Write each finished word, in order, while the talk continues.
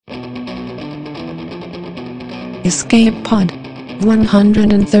Escape Pod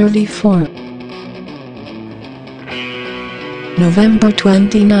 134 November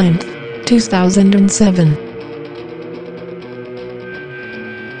 29th, 2007.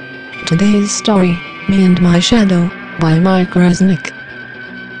 Today's story, Me and My Shadow, by Mike Resnick.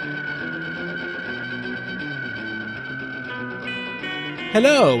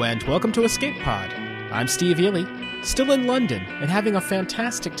 Hello and welcome to Escape Pod. I'm Steve Ely, still in London and having a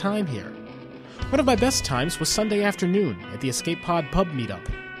fantastic time here. One of my best times was Sunday afternoon at the Escape Pod pub meetup.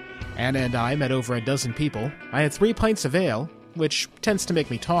 Anna and I met over a dozen people. I had 3 pints of ale, which tends to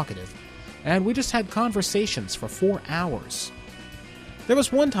make me talkative, and we just had conversations for 4 hours. There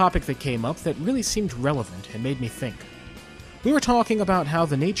was one topic that came up that really seemed relevant and made me think. We were talking about how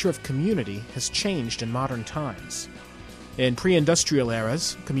the nature of community has changed in modern times. In pre-industrial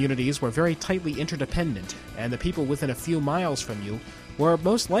eras, communities were very tightly interdependent, and the people within a few miles from you were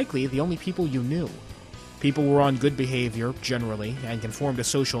most likely the only people you knew. People were on good behavior, generally, and conformed to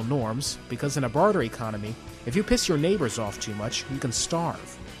social norms, because in a barter economy, if you piss your neighbors off too much, you can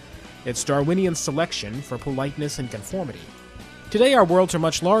starve. It's Darwinian selection for politeness and conformity. Today our worlds are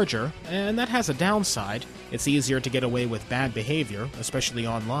much larger, and that has a downside. It's easier to get away with bad behavior, especially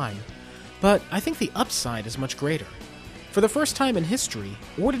online. But I think the upside is much greater. For the first time in history,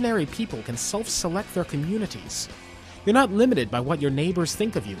 ordinary people can self-select their communities. You're not limited by what your neighbors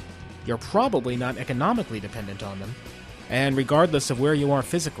think of you. You're probably not economically dependent on them. And regardless of where you are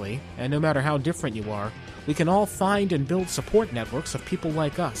physically, and no matter how different you are, we can all find and build support networks of people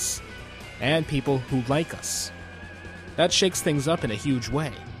like us. And people who like us. That shakes things up in a huge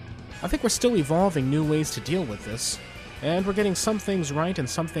way. I think we're still evolving new ways to deal with this, and we're getting some things right and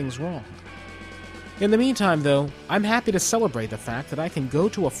some things wrong. In the meantime, though, I'm happy to celebrate the fact that I can go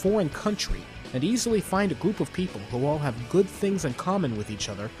to a foreign country and easily find a group of people who all have good things in common with each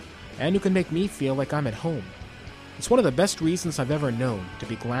other, and who can make me feel like I'm at home. It's one of the best reasons I've ever known to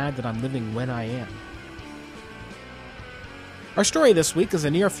be glad that I'm living when I am. Our story this week is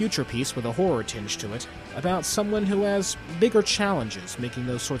a near-future piece with a horror tinge to it, about someone who has bigger challenges making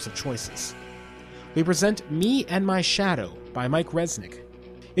those sorts of choices. We present Me and My Shadow by Mike Resnick.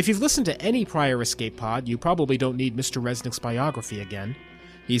 If you've listened to any prior Escape Pod, you probably don't need Mr. Resnick's biography again.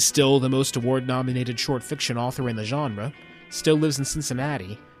 He's still the most award-nominated short fiction author in the genre, still lives in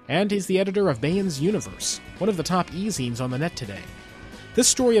Cincinnati, and he's the editor of Bayan's Universe, one of the top e-zines on the net today. This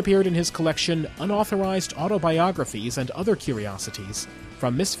story appeared in his collection Unauthorized Autobiographies and Other Curiosities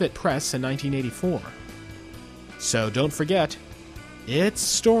from Misfit Press in 1984. So don't forget, it's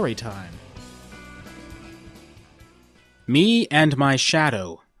story time. Me and My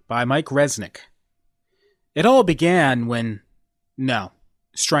Shadow by Mike Resnick. It all began when... No,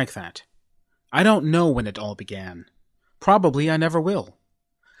 strike that. I don't know when it all began. Probably I never will.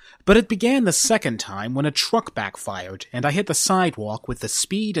 But it began the second time when a truck backfired and I hit the sidewalk with the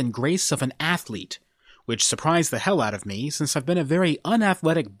speed and grace of an athlete, which surprised the hell out of me since I've been a very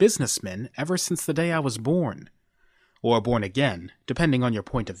unathletic businessman ever since the day I was born. Or born again, depending on your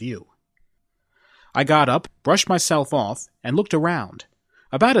point of view. I got up, brushed myself off, and looked around.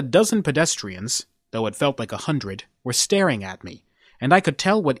 About a dozen pedestrians, though it felt like 100, were staring at me, and I could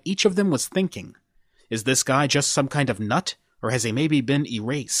tell what each of them was thinking. Is this guy just some kind of nut, or has he maybe been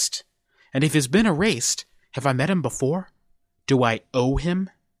erased? And if he's been erased, have I met him before? Do I owe him?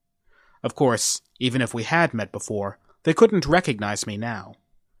 Of course, even if we had met before, they couldn't recognize me now.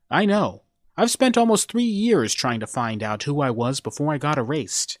 I know. I've spent almost 3 years trying to find out who I was before I got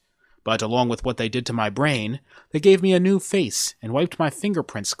erased. But along with what they did to my brain, they gave me a new face and wiped my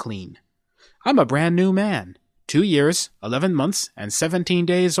fingerprints clean. I'm a brand new man, 2 years, 11 months, and 17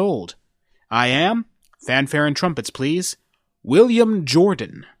 days old. I am, fanfare and trumpets please, William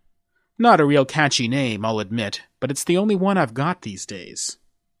Jordan. Not a real catchy name, I'll admit, but it's the only one I've got these days.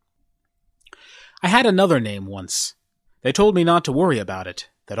 I had another name once. They told me not to worry about it,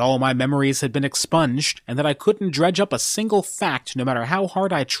 that all my memories had been expunged, and that I couldn't dredge up a single fact no matter how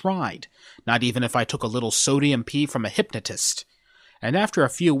hard I tried, not even if I took a little sodium P from a hypnotist. And after a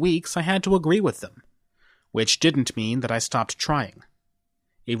few weeks I had to agree with them. Which didn't mean that I stopped trying.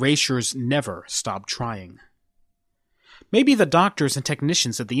 Erasures never stop trying. Maybe the doctors and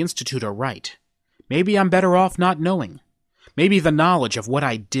technicians at the Institute are right. Maybe I'm better off not knowing. Maybe the knowledge of what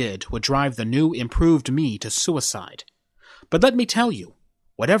I did would drive the new, improved me to suicide. But let me tell you,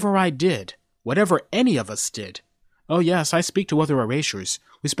 whatever I did, whatever any of us did, oh yes, I speak to other erasures,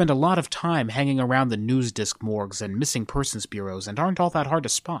 we spend a lot of time hanging around the news disc morgues and missing persons bureaus and aren't all that hard to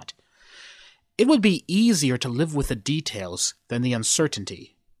spot. It would be easier to live with the details than the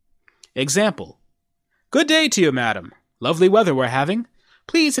uncertainty. Example. Good day to you, madam. Lovely weather we're having.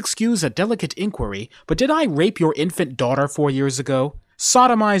 Please excuse a delicate inquiry, but did I rape your infant daughter 4 years ago?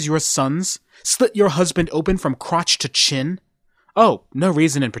 Sodomize your sons? Slit your husband open from crotch to chin? Oh, no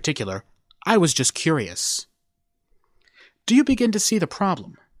reason in particular. I was just curious. Do you begin to see the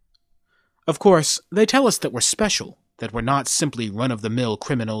problem? Of course, they tell us that we're special, that we're not simply run-of-the-mill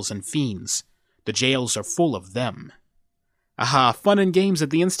criminals and fiends. The jails are full of them. Aha, fun and games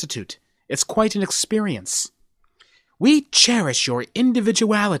at the Institute. It's quite an experience. We cherish your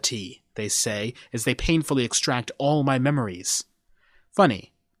individuality, they say, as they painfully extract all my memories.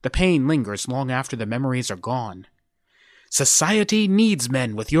 Funny, the pain lingers long after the memories are gone. Society needs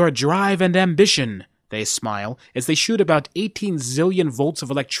men with your drive and ambition, they smile, as they shoot about 18 zillion volts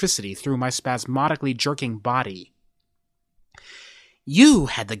of electricity through my spasmodically jerking body. You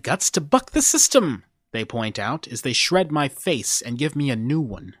had the guts to buck the system, they point out, as they shred my face and give me a new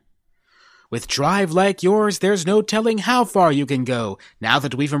one. With drive like yours, there's no telling how far you can go, now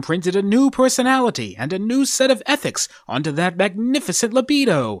that we've imprinted a new personality and a new set of ethics onto that magnificent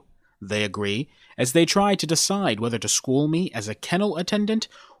libido, they agree, as they try to decide whether to school me as a kennel attendant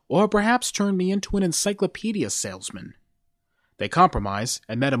or perhaps turn me into an encyclopedia salesman. They compromise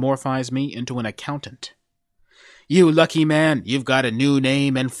and metamorphose me into an accountant. You lucky man, you've got a new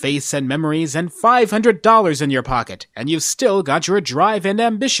name and face and memories and $500 in your pocket, and you've still got your drive and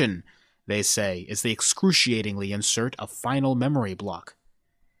ambition, they say, as they excruciatingly insert a final memory block.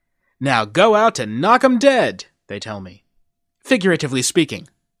 Now go out and knock 'em dead, they tell me. Figuratively speaking,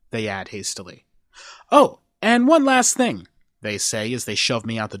 they add hastily. Oh, and one last thing, they say as they shove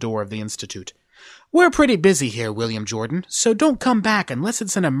me out the door of the Institute. We're pretty busy here, William Jordan, so don't come back unless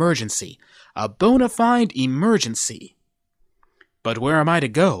it's an emergency. A bona fide emergency. But where am I to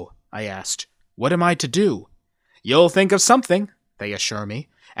go? I asked. What am I to do? You'll think of something, they assure me.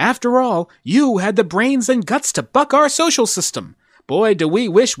 After all, you had the brains and guts to buck our social system. Boy, do we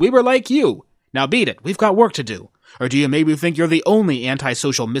wish we were like you. Now beat it, we've got work to do. Or do you maybe think you're the only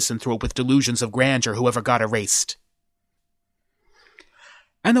antisocial misanthrope with delusions of grandeur who ever got erased?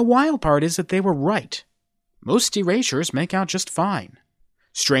 And the wild part is that they were right. Most erasures make out just fine.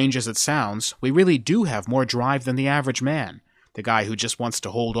 Strange as it sounds, we really do have more drive than the average man, the guy who just wants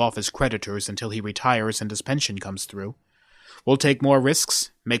to hold off his creditors until he retires and his pension comes through. We'll take more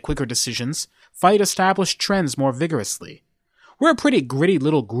risks, make quicker decisions, fight established trends more vigorously. We're a pretty gritty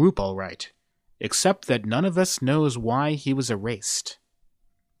little group, all right. Except that none of us knows why he was erased.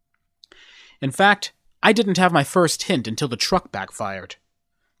 In fact, I didn't have my first hint until the truck backfired.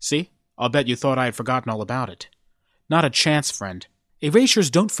 See? I'll bet you thought I had forgotten all about it. Not a chance, friend.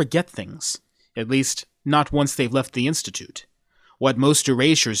 Erasures don't forget things. At least, not once they've left the Institute. What most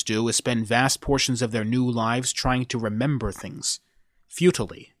erasures do is spend vast portions of their new lives trying to remember things.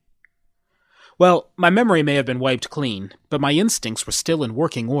 Futilely. Well, my memory may have been wiped clean, but my instincts were still in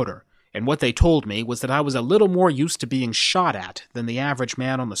working order, and what they told me was that I was a little more used to being shot at than the average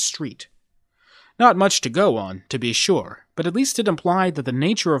man on the street. Not much to go on, to be sure, but at least it implied that the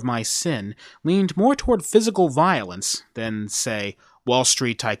nature of my sin leaned more toward physical violence than, say, Wall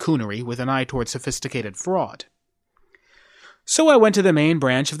Street tycoonery with an eye toward sophisticated fraud. So I went to the main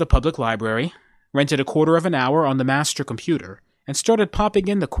branch of the public library, rented a quarter of an hour on the master computer, and started popping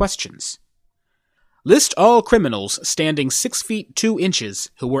in the questions. List all criminals standing 6 feet 2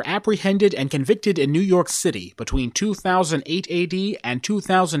 inches who were apprehended and convicted in New York City between 2008 AD and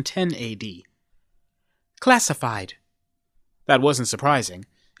 2010 AD. Classified. That wasn't surprising.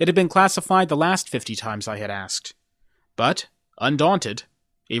 It had been classified the last 50 times I had asked. But, undaunted,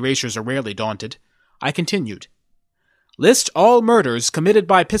 erasures are rarely daunted, I continued. List all murders committed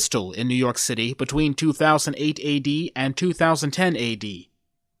by pistol in New York City between 2008 AD and 2010 AD.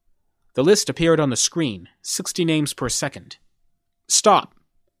 The list appeared on the screen, 60 names per second. Stop.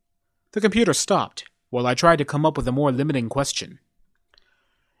 The computer stopped, while I tried to come up with a more limiting question.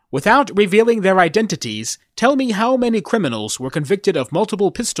 Without revealing their identities, tell me how many criminals were convicted of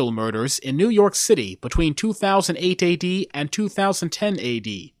multiple pistol murders in New York City between 2008 AD and 2010 AD.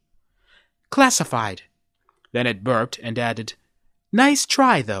 Classified. Then it burped and added, Nice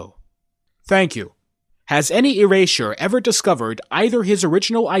try, though. Thank you. Has any erasure ever discovered either his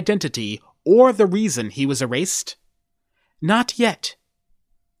original identity or the reason he was erased? Not yet.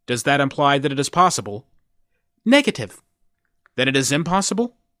 Does that imply that it is possible? Negative. Then it is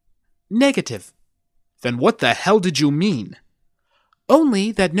impossible? Negative. Then what the hell did you mean?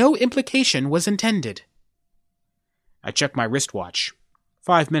 Only that no implication was intended. I checked my wristwatch.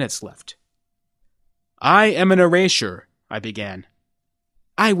 5 minutes left. I am an erasure, I began.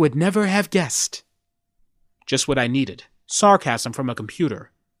 I would never have guessed. Just what I needed. Sarcasm from a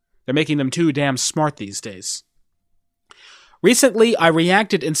computer. They're making them too damn smart these days. Recently, I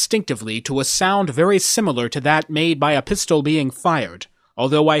reacted instinctively to a sound very similar to that made by a pistol being fired,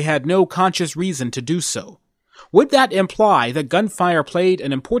 although I had no conscious reason to do so. Would that imply that gunfire played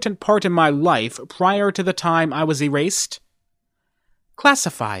an important part in my life prior to the time I was erased?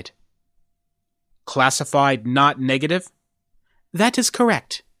 Classified. Classified, not negative? That is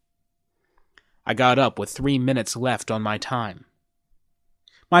correct. I got up with 3 minutes left on my time.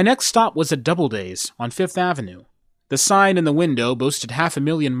 My next stop was at Doubleday's on Fifth Avenue. The sign in the window boasted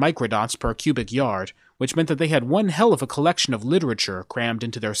 500,000 microdots per cubic yard, which meant that they had one hell of a collection of literature crammed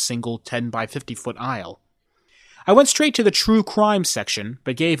into their single 10 by 50-foot aisle. I went straight to the true crime section,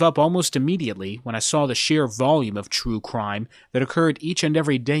 but gave up almost immediately when I saw the sheer volume of true crime that occurred each and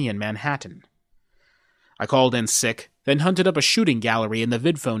every day in Manhattan. I called in sick, then hunted up a shooting gallery in the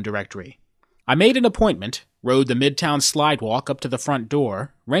VidPhone directory. I made an appointment, rode the Midtown slidewalk up to the front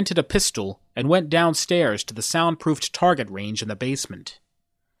door, rented a pistol, and went downstairs to the soundproofed target range in the basement.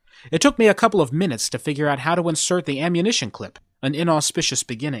 It took me a couple of minutes to figure out how to insert the ammunition clip, an inauspicious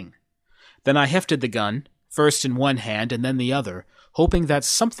beginning. Then I hefted the gun, first in one hand and then the other, hoping that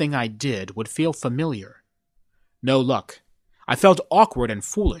something I did would feel familiar. No luck. I felt awkward and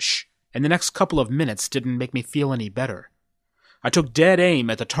foolish, and the next couple of minutes didn't make me feel any better. I took dead aim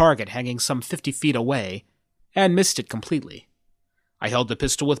at the target hanging some 50 feet away, and missed it completely. I held the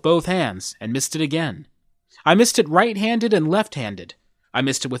pistol with both hands, and missed it again. I missed it right-handed and left-handed. I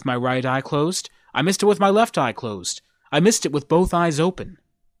missed it with my right eye closed. I missed it with my left eye closed. I missed it with both eyes open.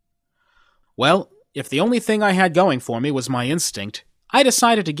 Well, if the only thing I had going for me was my instinct, I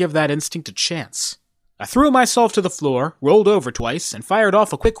decided to give that instinct a chance. I threw myself to the floor, rolled over twice, and fired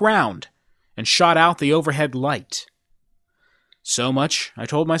off a quick round, and shot out the overhead light. So much, I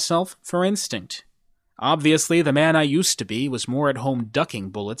told myself, for instinct. Obviously, the man I used to be was more at home ducking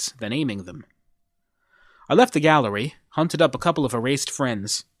bullets than aiming them. I left the gallery, hunted up a couple of erased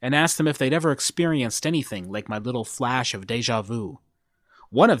friends, and asked them if they'd ever experienced anything like my little flash of déjà vu.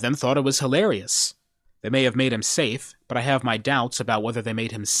 One of them thought it was hilarious. They may have made him safe, but I have my doubts about whether they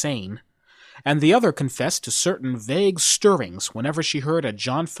made him sane. And the other confessed to certain vague stirrings whenever she heard a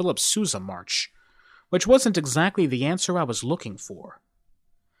John Philip Sousa march, which wasn't exactly the answer I was looking for.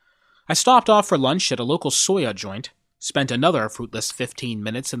 I stopped off for lunch at a local soya joint, spent another fruitless 15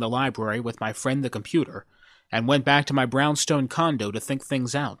 minutes in the library with my friend the computer, and went back to my brownstone condo to think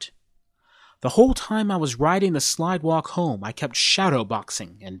things out. The whole time I was riding the slidewalk home, I kept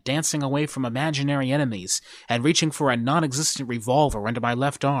shadowboxing and dancing away from imaginary enemies and reaching for a non-existent revolver under my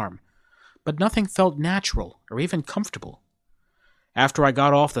left arm, but nothing felt natural or even comfortable. After I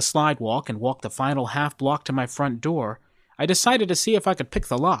got off the slidewalk and walked the final half block to my front door, I decided to see if I could pick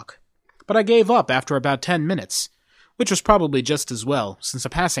the lock, but I gave up after about 10 minutes, which was probably just as well, since a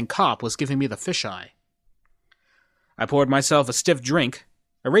passing cop was giving me the fisheye. I poured myself a stiff drink.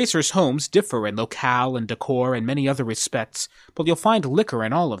 Erasers' homes differ in locale and decor and many other respects, but you'll find liquor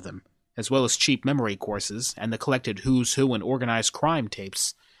in all of them, as well as cheap memory courses and the collected who's who and organized crime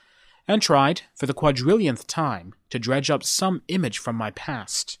tapes, and tried, for the quadrillionth time, to dredge up some image from my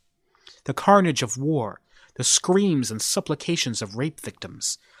past. The carnage of war, the screams and supplications of rape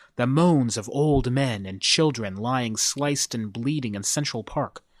victims, the moans of old men and children lying sliced and bleeding in Central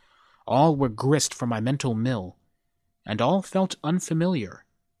Park, all were grist for my mental mill, and all felt unfamiliar.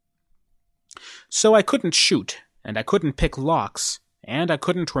 So I couldn't shoot, and I couldn't pick locks, and I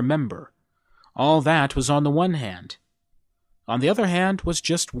couldn't remember. All that was on the one hand. On the other hand was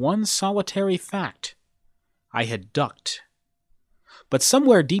just one solitary fact. I had ducked. But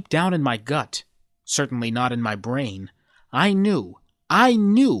somewhere deep down in my gut, certainly not in my brain, I knew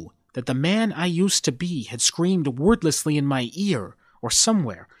that the man I used to be had screamed wordlessly in my ear, or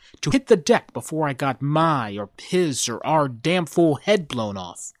somewhere, to hit the deck before I got my or his or our damn fool head blown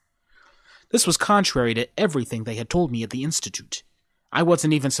off. This was contrary to everything they had told me at the Institute. I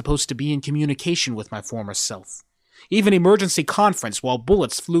wasn't even supposed to be in communication with my former self. Even emergency conference while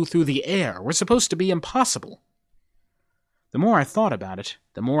bullets flew through the air were supposed to be impossible. The more I thought about it,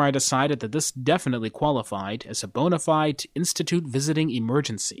 the more I decided that this definitely qualified as a bona fide Institute visiting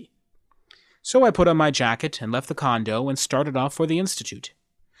emergency. So I put on my jacket and left the condo and started off for the Institute.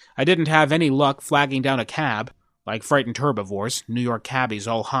 I didn't have any luck flagging down a cab. Like frightened herbivores, New York cabbies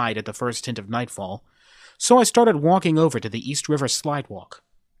all hide at the first hint of nightfall, so I started walking over to the East River slidewalk.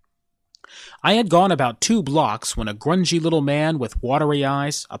 I had gone about 2 blocks when a grungy little man with watery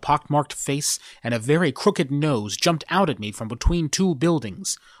eyes, a pockmarked face, and a very crooked nose jumped out at me from between 2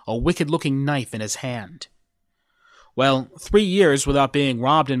 buildings, a wicked-looking knife in his hand. Well, 3 years without being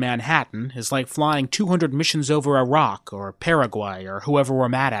robbed in Manhattan is like flying 200 missions over Iraq or Paraguay or whoever we're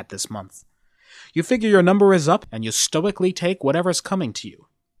mad at this month. You figure your number is up, and you stoically take whatever's coming to you.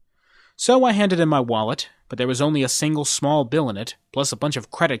 So I handed him my wallet, but there was only a single small bill in it, plus a bunch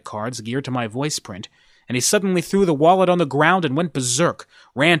of credit cards geared to my voice print, and he suddenly threw the wallet on the ground and went berserk,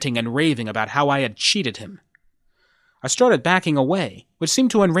 ranting and raving about how I had cheated him. I started backing away, which seemed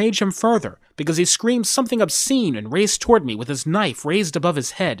to enrage him further, because he screamed something obscene and raced toward me with his knife raised above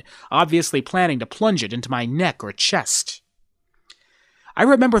his head, obviously planning to plunge it into my neck or chest. I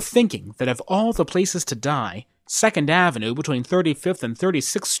remember thinking that of all the places to die, 2nd Avenue between 35th and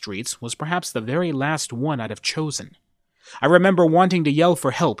 36th Streets was perhaps the very last one I'd have chosen. I remember wanting to yell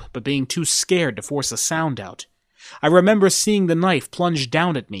for help, but being too scared to force a sound out. I remember seeing the knife plunge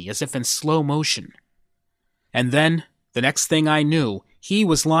down at me as if in slow motion. And then, the next thing I knew, he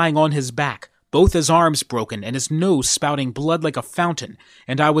was lying on his back, both his arms broken and his nose spouting blood like a fountain,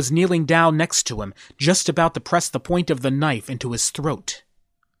 and I was kneeling down next to him, just about to press the point of the knife into his throat.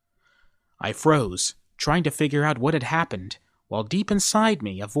 I froze, trying to figure out what had happened, while deep inside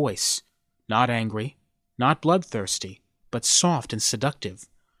me a voice, not angry, not bloodthirsty, but soft and seductive,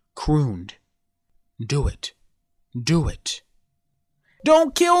 crooned, "Do it. Do it."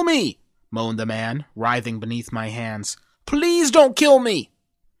 "Don't kill me!" moaned the man, writhing beneath my hands. "Please don't kill me!"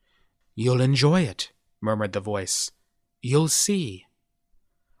 "You'll enjoy it," murmured the voice. "You'll see."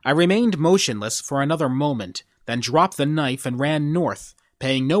 I remained motionless for another moment, then dropped the knife and ran north,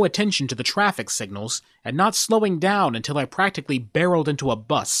 paying no attention to the traffic signals and not slowing down until I practically barreled into a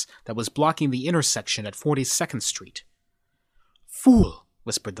bus that was blocking the intersection at 42nd Street. "Fool,"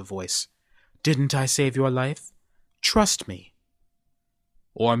 whispered the voice. "Didn't I save your life? Trust me."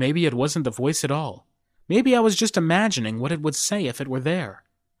 Or maybe it wasn't the voice at all. Maybe I was just imagining what it would say if it were there.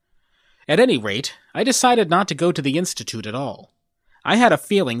 At any rate, I decided not to go to the Institute at all. I had a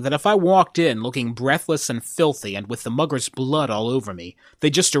feeling that if I walked in looking breathless and filthy and with the mugger's blood all over me,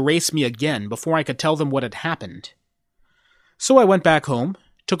 they'd just erase me again before I could tell them what had happened. So I went back home,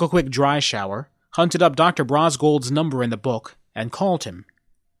 took a quick dry shower, hunted up Dr. Brosgold's number in the book, and called him.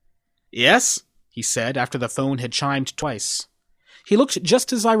 "Yes?" he said after the phone had chimed twice. He looked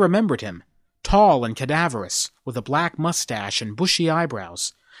just as I remembered him, tall and cadaverous, with a black mustache and bushy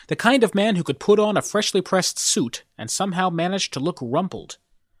eyebrows, the kind of man who could put on a freshly pressed suit and somehow manage to look rumpled.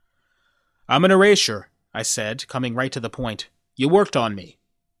 "I'm an erasure," I said, coming right to the point. "You worked on me."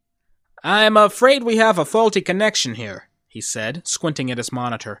 "I'm afraid we have a faulty connection here," he said, squinting at his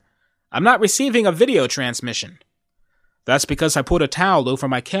monitor. "I'm not receiving a video transmission." "That's because I put a towel over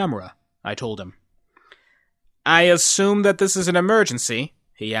my camera," I told him. "I assume that this is an emergency?"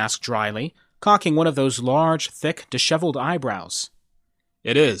 he asked dryly, cocking one of those large, thick, disheveled eyebrows.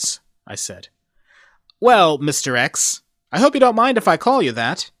 "It is," I said. "Well, Mr. X, I hope you don't mind if I call you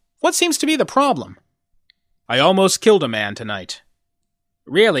that. What seems to be the problem?" "I almost killed a man tonight."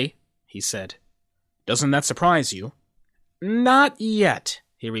 "Really?" he said. "Doesn't that surprise you?" "Not yet,"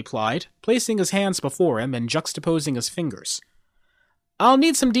 he replied, placing his hands before him and juxtaposing his fingers. "I'll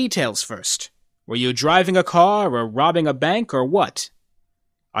need some details first. Were you driving a car or robbing a bank or what?"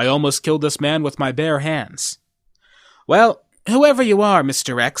 "I almost killed this man with my bare hands." "Well, whoever you are,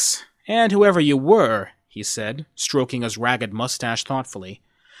 Mr. X, and whoever you were," he said, stroking his ragged mustache thoughtfully,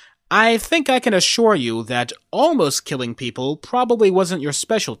 "I think I can assure you that almost killing people probably wasn't your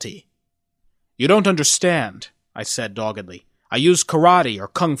specialty." "You don't understand," I said doggedly. "I use karate or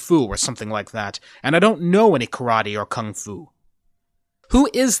kung fu or something like that, and I don't know any karate or kung fu." "Who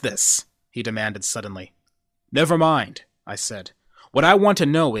is this?" he demanded suddenly. "Never mind," I said. "What I want to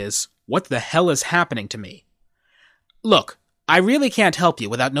know is, what the hell is happening to me?" "Look, I really can't help you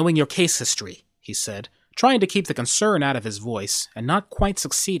without knowing your case history," he said, trying to keep the concern out of his voice, and not quite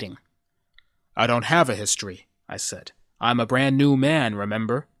succeeding. "I don't have a history," I said. "I'm a brand new man,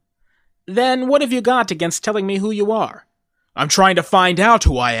 remember?" "Then what have you got against telling me who you are?" "I'm trying to find out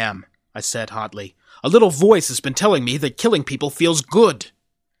who I am," I said hotly. "A little voice has been telling me that killing people feels good."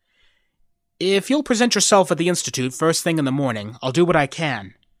 "If you'll present yourself at the Institute first thing in the morning, I'll do what I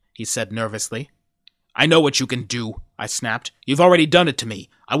can," he said nervously. "I know what you can do," I snapped. "You've already done it to me.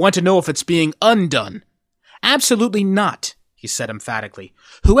 I want to know if it's being undone." "Absolutely not," he said emphatically.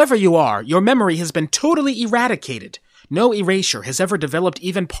 "Whoever you are, your memory has been totally eradicated. No erasure has ever developed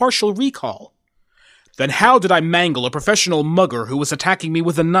even partial recall." "Then how did I mangle a professional mugger who was attacking me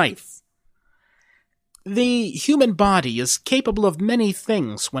with a knife?" "The human body is capable of many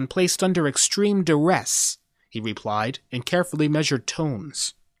things when placed under extreme duress," he replied in carefully measured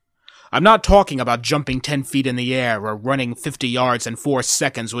tones. "I'm not talking about jumping 10 feet in the air or running 50 yards in 4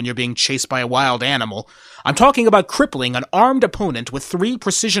 seconds when you're being chased by a wild animal. I'm talking about crippling an armed opponent with 3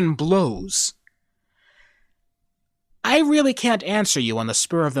 precision blows." "I really can't answer you on the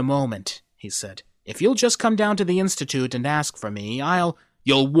spur of the moment," he said. "If you'll just come down to the Institute and ask for me, I'll—"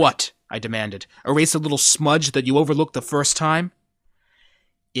 "You'll what?" I demanded. "Erase a little smudge that you overlooked the first time?"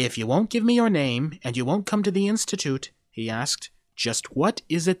 "If you won't give me your name, and you won't come to the Institute," he asked, "just what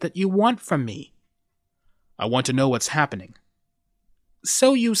is it that you want from me?" "I want to know what's happening."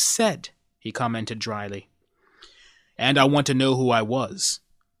 "So you said," he commented dryly. "And I want to know who I was."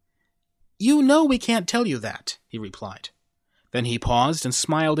 "You know we can't tell you that," he replied. Then he paused and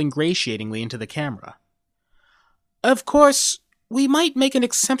smiled ingratiatingly into the camera. "Of course, we might make an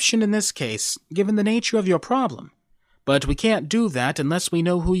exception in this case, given the nature of your problem. But we can't do that unless we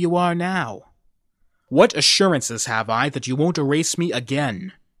know who you are now." "What assurances have I that you won't erase me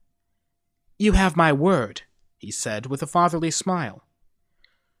again?" "You have my word," he said with a fatherly smile.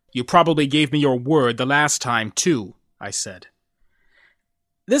 "You probably gave me your word the last time, too," I said.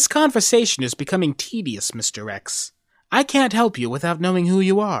 "This conversation is becoming tedious, Mr. X. I can't help you without knowing who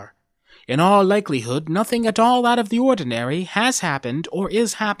you are. In all likelihood, nothing at all out of the ordinary has happened or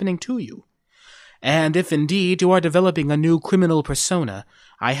is happening to you. And if indeed you are developing a new criminal persona,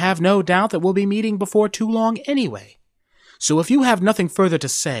 I have no doubt that we'll be meeting before too long anyway. So if you have nothing further to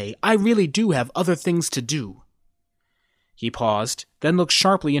say, I really do have other things to do." He paused, then looked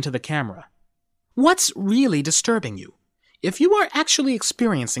sharply into the camera. "What's really disturbing you? If you are actually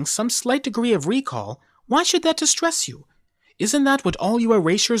experiencing some slight degree of recall, why should that distress you? Isn't that what all you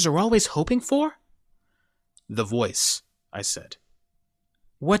erasers are always hoping for?" "The voice," I said.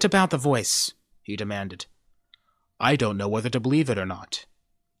 "What about the voice?" he demanded. "I don't know whether to believe it or not."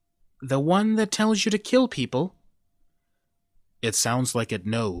 "The one that tells you to kill people?" "It sounds like it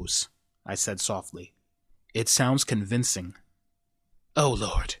knows," I said softly. "It sounds convincing." "Oh,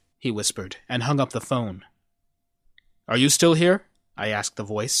 Lord," he whispered, and hung up the phone. "Are you still here?" I asked the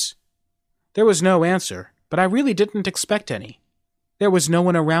voice. There was no answer, but I really didn't expect any. There was no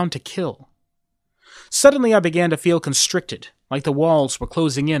one around to kill. Suddenly I began to feel constricted, like the walls were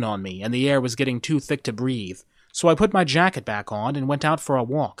closing in on me and the air was getting too thick to breathe, so I put my jacket back on and went out for a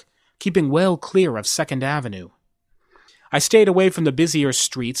walk, keeping well clear of 2nd Avenue. I stayed away from the busier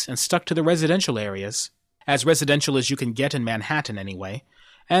streets and stuck to the residential areas, as residential as you can get in Manhattan anyway,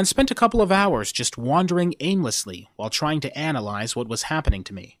 and spent a couple of hours just wandering aimlessly while trying to analyze what was happening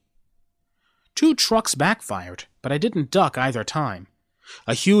to me. 2 trucks backfired, but I didn't duck either time.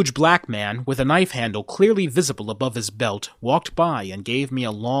 A huge black man with a knife handle clearly visible above his belt walked by and gave me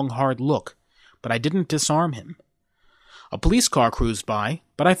a long, hard look, but I didn't disarm him. A police car cruised by,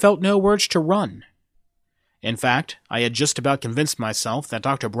 but I felt no urge to run. In fact, I had just about convinced myself that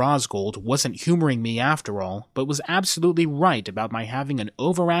Dr. Brosgold wasn't humoring me after all, but was absolutely right about my having an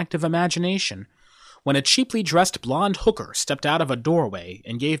overactive imagination, when a cheaply dressed blonde hooker stepped out of a doorway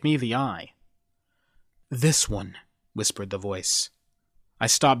and gave me the eye. "This one," whispered the voice. I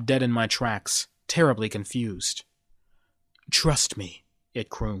stopped dead in my tracks, terribly confused. "Trust me," it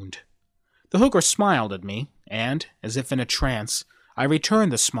crooned. The hooker smiled at me, and, as if in a trance, I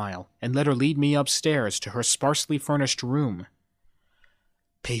returned the smile and let her lead me upstairs to her sparsely furnished room.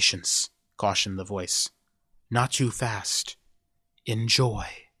 "Patience," cautioned the voice. "Not too fast. Enjoy."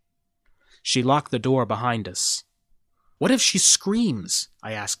 She locked the door behind us. What if she screams?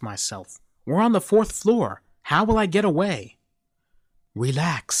 I asked myself. We're on the 4th floor. How will I get away?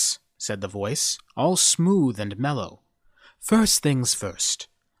 "Relax," said the voice, all smooth and mellow. "First things first.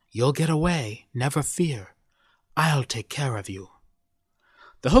 You'll get away, never fear. I'll take care of you."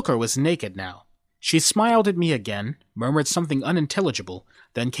 The hooker was naked now. She smiled at me again, murmured something unintelligible,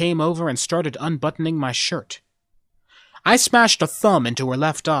 then came over and started unbuttoning my shirt. I smashed a thumb into her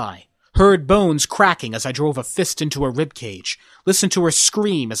left eye, heard bones cracking as I drove a fist into her ribcage, listened to her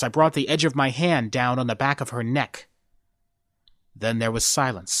scream as I brought the edge of my hand down on the back of her neck. Then there was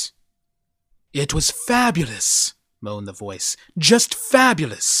silence. "It was fabulous," moaned the voice. "Just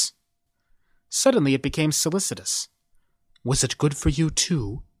fabulous." Suddenly it became solicitous. "Was it good for you,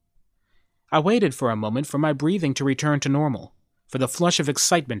 too?" I waited for a moment for my breathing to return to normal, for the flush of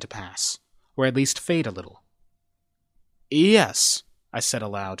excitement to pass, or at least fade a little. "Yes," I said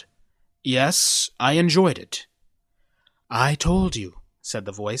aloud. "Yes, I enjoyed it." "I told you," said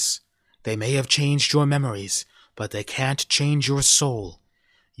the voice. "They may have changed your memories, but they can't change your soul.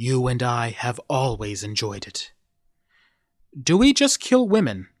 You and I have always enjoyed it." "Do we just kill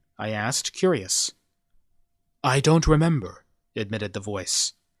women?" I asked, curious. "I don't remember," admitted the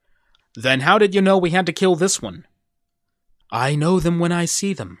voice. "Then how did you know we had to kill this one?" "I know them when I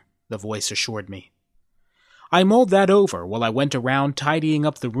see them," the voice assured me. I mulled that over while I went around tidying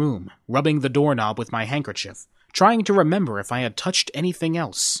up the room, rubbing the doorknob with my handkerchief, trying to remember if I had touched anything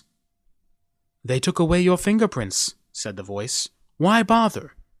else. "They took away your fingerprints," said the voice. "Why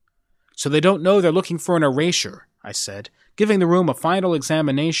bother?" So they don't know they're looking for an erasure, I said, giving the room a final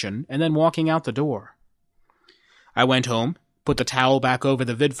examination and then walking out the door. I went home, put the towel back over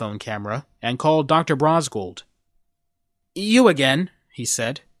the vidphone camera, and called Dr. Brosgold. "You again," he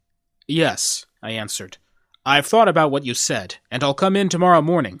said. "Yes," I answered. "I've thought about what you said, and I'll come in tomorrow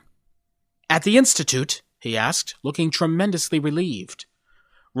morning." "At the Institute?" he asked, looking tremendously relieved.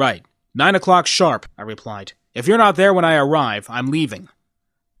 "Right. 9 o'clock sharp," I replied. "If you're not there when I arrive, I'm leaving."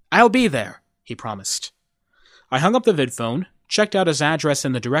 "I'll be there," he promised. I hung up the vidphone, checked out his address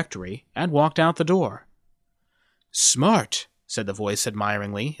in the directory, and walked out the door. "Smart," said the voice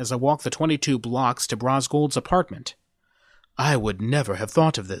admiringly as I walked the 22 blocks to Brosgold's apartment. "I would never have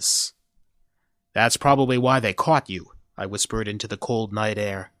thought of this." "That's probably why they caught you," I whispered into the cold night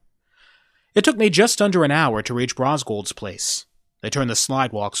air. It took me just under an hour to reach Brosgold's place. They turned the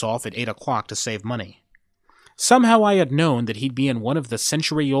slidewalks off at 8 o'clock to save money. Somehow I had known that he'd be in one of the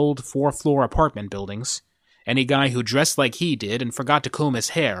century-old 4-floor apartment buildings. Any guy who dressed like he did and forgot to comb his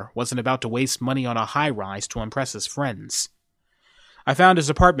hair wasn't about to waste money on a high-rise to impress his friends. I found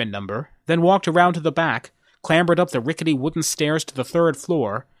his apartment number, then walked around to the back, clambered up the rickety wooden stairs to the 3rd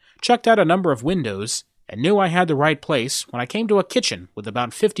floor, checked out a number of windows, and knew I had the right place when I came to a kitchen with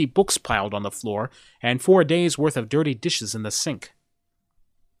about 50 books piled on the floor and 4 days' worth of dirty dishes in the sink.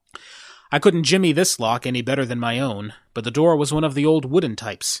 I couldn't jimmy this lock any better than my own, but the door was one of the old wooden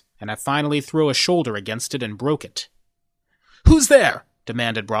types, and I finally threw a shoulder against it and broke it. "Who's there?"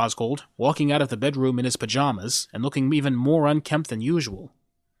 demanded Brosgold, walking out of the bedroom in his pajamas and looking even more unkempt than usual.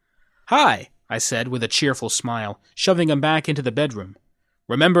 "Hi," I said with a cheerful smile, shoving him back into the bedroom.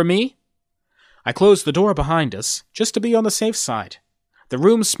 "Remember me?" I closed the door behind us, just to be on the safe side. The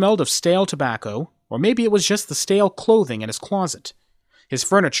room smelled of stale tobacco, or maybe it was just the stale clothing in his closet. His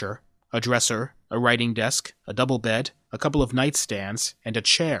furniture, a dresser, a writing desk, a double bed, a couple of nightstands, and a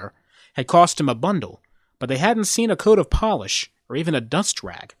chair, had cost him a bundle, but they hadn't seen a coat of polish or even a dust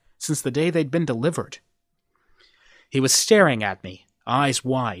rag since the day they'd been delivered. He was staring at me, eyes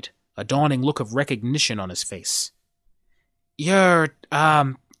wide, a dawning look of recognition on his face. "You're,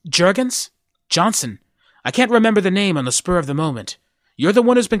 Juergens? Johnson. I can't remember the name on the spur of the moment. You're the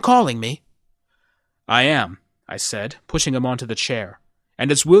one who's been calling me." "I am," I said, pushing him onto the chair.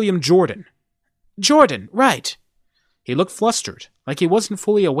 "And it's William Jordan." "Jordan, right." He looked flustered, like he wasn't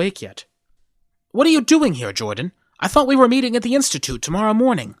fully awake yet. "What are you doing here, Jordan? I thought we were meeting at the Institute tomorrow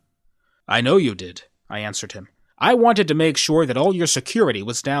morning." "I know you did," I answered him. "I wanted to make sure that all your security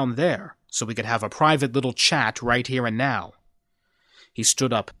was down there, so we could have a private little chat right here and now." He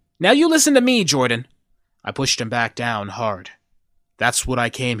stood up. "Now you listen to me, Jordan." I pushed him back down hard. "That's what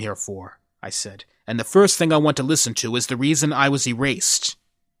I came here for," I said, "and the first thing I want to listen to is the reason I was erased."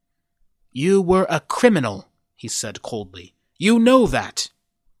 "You were a criminal," he said coldly. "You know that."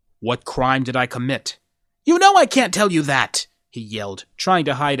 "What crime did I commit?" "You know I can't tell you that," he yelled, trying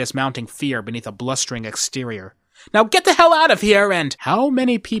to hide his mounting fear beneath a blustering exterior. "Now get the hell out of here and—" "How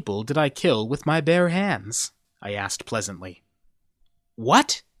many people did I kill with my bare hands?" I asked pleasantly.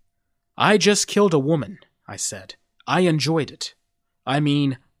 "What?" "I just killed a woman," I said. "I enjoyed it. I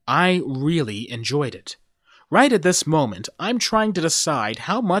mean, I really enjoyed it. Right at this moment, I'm trying to decide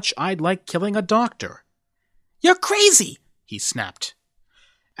how much I'd like killing a doctor." "You're crazy!" he snapped.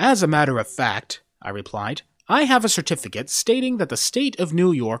 "As a matter of fact," I replied, "I have a certificate stating that the state of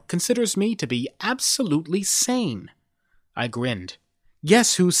New York considers me to be absolutely sane." I grinned.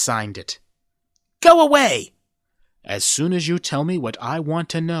 "Guess who signed it?" "Go away!" "As soon as you tell me what I want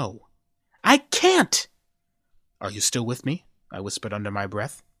to know." "I can't!" "Are you still with me?" I whispered under my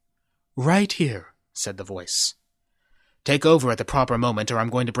breath. "Right here," said the voice. "Take over at the proper moment or I'm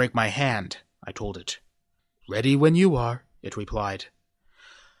going to break my hand," I told it. "Ready when you are," it replied.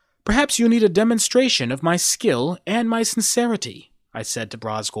 "Perhaps you need a demonstration of my skill and my sincerity," I said to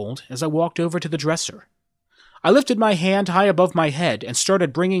Brosgold as I walked over to the dresser. I lifted my hand high above my head and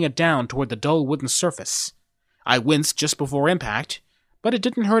started bringing it down toward the dull wooden surface. I winced just before impact, but it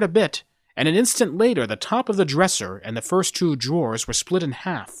didn't hurt a bit, and an instant later the top of the dresser and the first 2 drawers were split in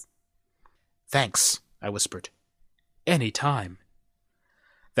half. "Thanks," I whispered. "Any time."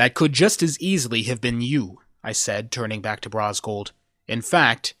 "That could just as easily have been you," I said, turning back to Brosgold. "In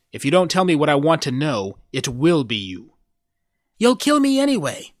fact, if you don't tell me what I want to know, it will be you." "You'll kill me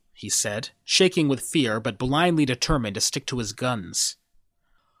anyway," he said, shaking with fear but blindly determined to stick to his guns.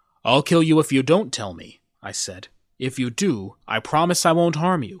 "I'll kill you if you don't tell me," I said. "If you do, I promise I won't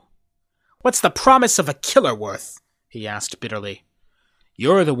harm you." "What's the promise of a killer worth?" he asked bitterly.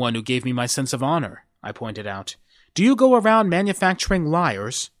 "You're the one who gave me my sense of honor," I pointed out. "Do you go around manufacturing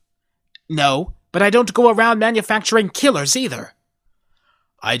liars?" "No, but I don't go around manufacturing killers either."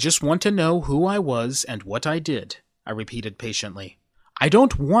 I just want to know who I was and what I did, I repeated patiently. I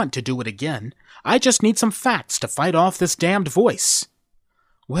don't want to do it again. I just need some facts to fight off this damned voice.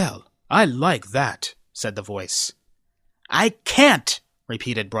 Well, I like that, said the voice. I can't,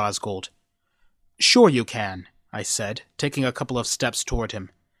 repeated Brosgold. Sure you can, I said, taking a couple of steps toward him.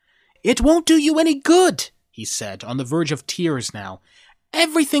 It won't do you any good, he said, on the verge of tears now.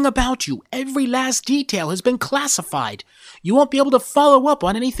 Everything about you, every last detail has been classified. You won't be able to follow up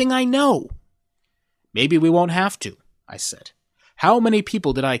on anything I know. Maybe we won't have to, I said. How many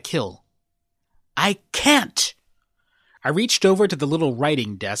people did I kill? I can't. I reached over to the little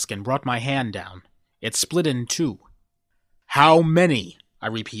writing desk and brought my hand down. It split in two. How many? I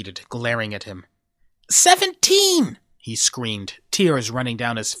repeated, glaring at him. 17! He screamed, tears running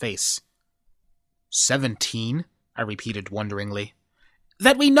down his face. 17? I repeated wonderingly.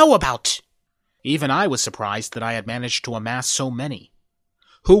 That we know about. Even I was surprised that I had managed to amass so many.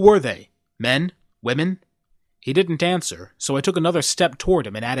 Who were they? Men? Women? He didn't answer, so I took another step toward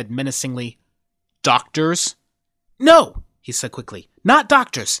him and added menacingly, Doctors? No, he said quickly. Not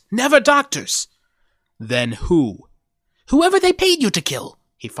doctors. Never doctors. Then who? Whoever they paid you to kill,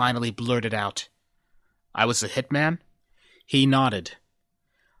 he finally blurted out. I was a hitman? He nodded.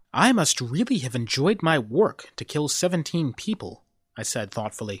 I must really have enjoyed my work to kill 17 people, I said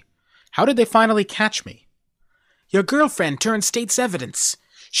thoughtfully. How did they finally catch me? Your girlfriend turned state's evidence.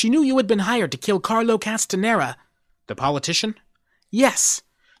 She knew you had been hired to kill Carlo Castanera. The politician? Yes.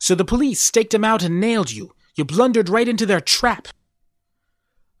 So the police staked him out and nailed you. You blundered right into their trap.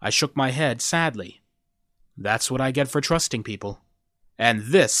 I shook my head sadly. That's what I get for trusting people. And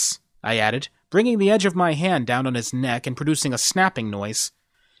this, I added, bringing the edge of my hand down on his neck and producing a snapping noise,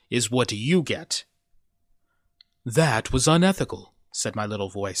 is what you get. That was unethical, said my little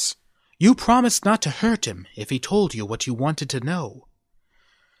voice. You promised not to hurt him if he told you what you wanted to know.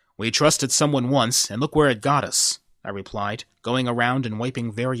 We trusted someone once, and look where it got us, I replied, going around and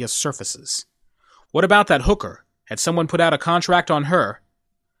wiping various surfaces. What about that hooker? Had someone put out a contract on her?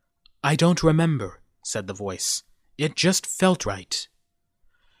 I don't remember, said the voice. It just felt right.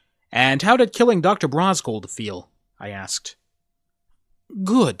 And how did killing Dr. Brosgold feel? I asked.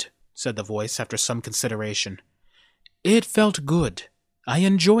 Good, said the voice after some consideration. It felt good. I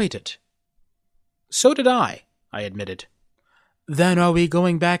enjoyed it. So did I admitted. Then are we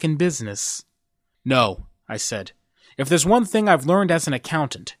going back in business? No, I said. If there's one thing I've learned as an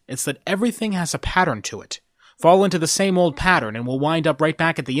accountant, it's that everything has a pattern to it. Fall into the same old pattern and we'll wind up right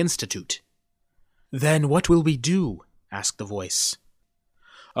back at the institute. Then what will we do? Asked the voice.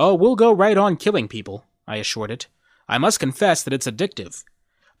 Oh, we'll go right on killing people, I assured it. I must confess that it's addictive.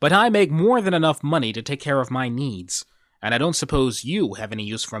 But I make more than enough money to take care of my needs, and I don't suppose you have any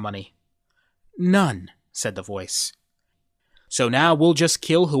use for money. None, said the voice. So now we'll just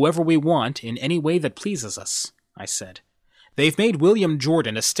kill whoever we want in any way that pleases us, I said. They've made William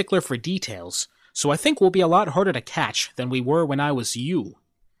Jordan a stickler for details, so I think we'll be a lot harder to catch than we were when I was you.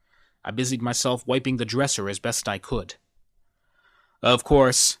 I busied myself wiping the dresser as best I could. Of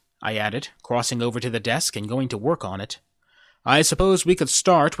course, I added, crossing over to the desk and going to work on it. I suppose we could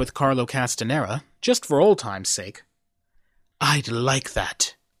start with Carlo Castanera, just for old time's sake. I'd like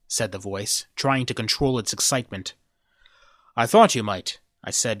that, said the voice, trying to control its excitement. I thought you might,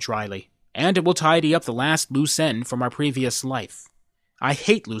 I said dryly, and it will tidy up the last loose end from our previous life. I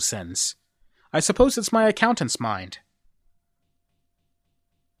hate loose ends. I suppose it's my accountant's mind.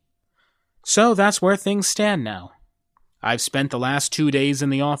 So that's where things stand now. I've spent the last 2 days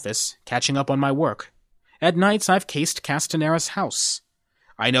in the office, catching up on my work. At nights I've cased Castanera's house.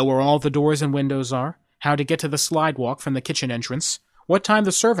 I know where all the doors and windows are, how to get to the slide walk from the kitchen entrance, what time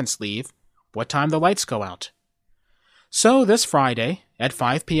the servants leave, what time the lights go out. So this Friday, at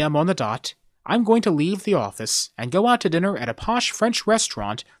 5 p.m. on the dot, I'm going to leave the office and go out to dinner at a posh French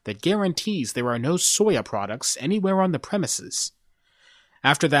restaurant that guarantees there are no soya products anywhere on the premises.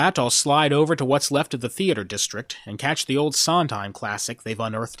 After that, I'll slide over to what's left of the theater district and catch the old Sondheim classic they've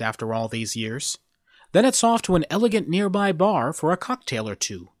unearthed after all these years. Then it's off to an elegant nearby bar for a cocktail or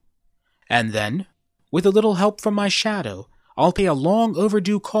two. And then, with a little help from my shadow, I'll pay a long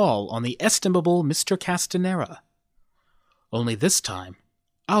overdue call on the estimable Mr. Castanera. Only this time,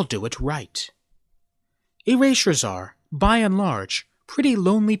 I'll do it right. Erasures are, by and large, pretty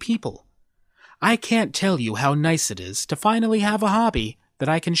lonely people. I can't tell you how nice it is to finally have a hobby that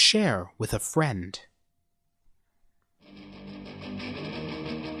I can share with a friend.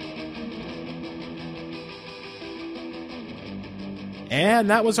 And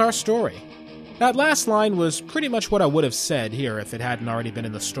that was our story. That last line was pretty much what I would have said here if it hadn't already been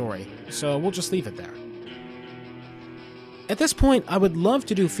in the story, so we'll just leave it there. At this point, I would love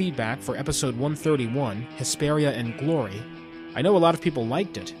to do feedback for episode 131, Hesperia and Glory. I know a lot of people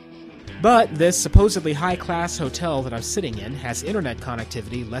liked it. But this supposedly high-class hotel that I'm sitting in has internet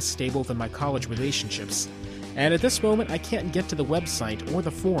connectivity less stable than my college relationships, and at this moment I can't get to the website or the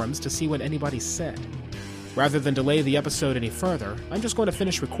forums to see what anybody said. Rather than delay the episode any further, I'm just going to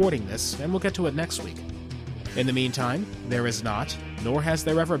finish recording this, and we'll get to it next week. In the meantime, there is not, nor has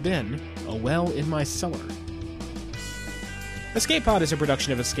there ever been, a well in my cellar. Escape Pod is a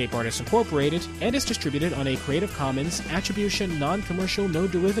production of Escape Artists Incorporated and is distributed on a Creative Commons Attribution Non-Commercial No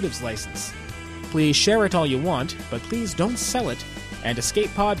Derivatives license. Please share it all you want, but please don't sell it, and Escape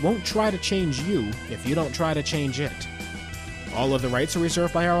Pod won't try to change you if you don't try to change it. All of the rights are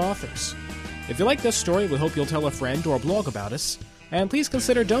reserved by our authors. If you like this story, we hope you'll tell a friend or blog about us, and please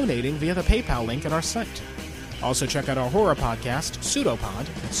consider donating via the PayPal link at our site. Also check out our horror podcast, Pseudopod,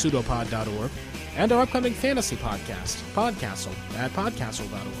 at pseudopod.org, and our upcoming fantasy podcast, Podcastle, at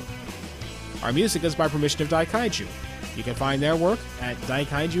podcastle.org. Our music is by permission of Daikaiju. You can find their work at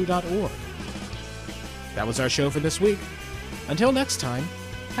daikaiju.org. That was our show for this week. Until next time,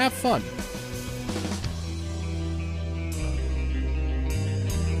 have fun.